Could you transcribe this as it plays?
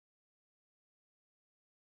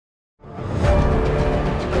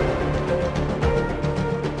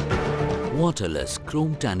Waterless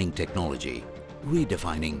Chrome Tanning Technology,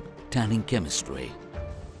 redefining tanning chemistry.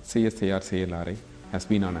 CSIR-CLRI has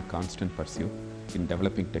been on a constant pursuit in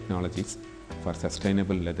developing technologies for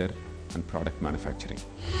sustainable leather and product manufacturing.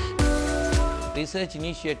 Research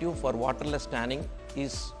initiative for waterless tanning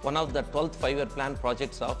is one of the 12th five-year plan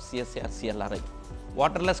projects of CSIR-CLRI.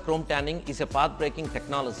 Waterless chrome tanning is a path-breaking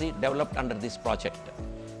technology developed under this project.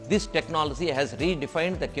 This technology has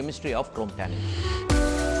redefined the chemistry of chrome tanning.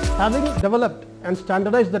 Having developed and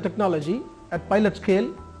standardized the technology at pilot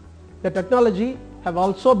scale, the technology have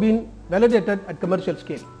also been validated at commercial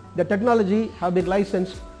scale. The technology have been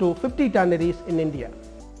licensed to 50 tanneries in India.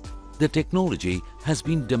 The technology has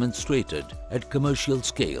been demonstrated at commercial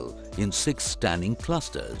scale in 6 tanning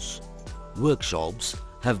clusters. Workshops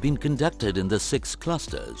have been conducted in the 6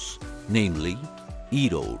 clusters, namely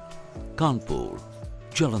Erode, Kanpur,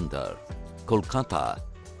 Jalandhar, Kolkata,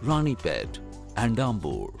 Ranipet and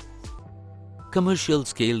Ambur. Commercial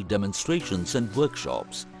scale demonstrations and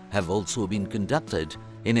workshops have also been conducted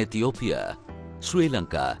in Ethiopia, Sri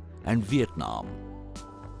Lanka and Vietnam.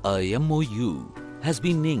 A MOU has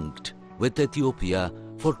been inked with Ethiopia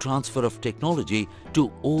for transfer of technology to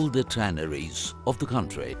all the tanneries of the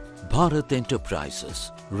country. Bharat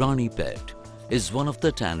Enterprises, Ranipet, is one of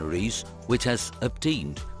the tanneries which has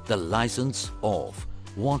obtained the license of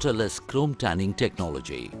Waterless Chrome Tanning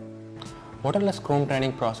Technology. Waterless chrome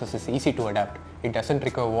tanning process is easy to adapt. It doesn't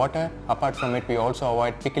require water. Apart from it, we also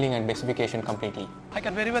avoid pickling and desiccation completely. I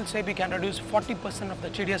can very well say we can reduce 40% of the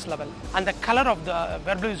GDS level, and the color of the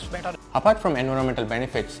wear blue is better. Apart from environmental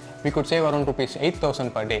benefits, we could save around Rs 8,000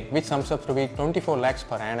 per day, which sums up to be 24 lakhs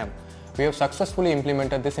per annum. We have successfully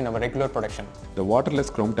implemented this in our regular production. The waterless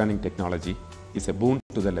chrome tanning technology is a boon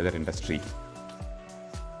to the leather industry.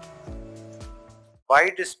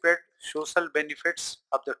 Widespread social benefits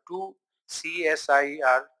of the two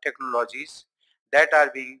CSIR technologies that are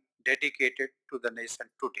being dedicated to the nation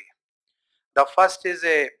today. The first is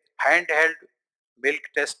a handheld milk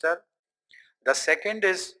tester. The second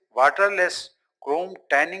is waterless chrome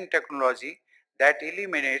tanning technology that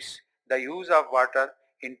eliminates the use of water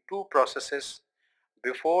in 2 processes,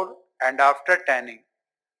 before and after tanning,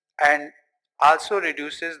 and also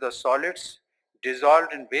reduces the solids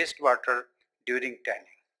dissolved in wastewater during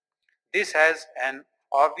tanning. This has an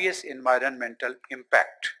obvious environmental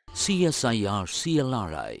impact.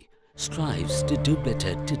 CSIR-CLRI strives to do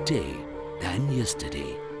better today than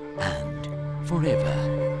yesterday and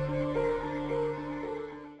forever.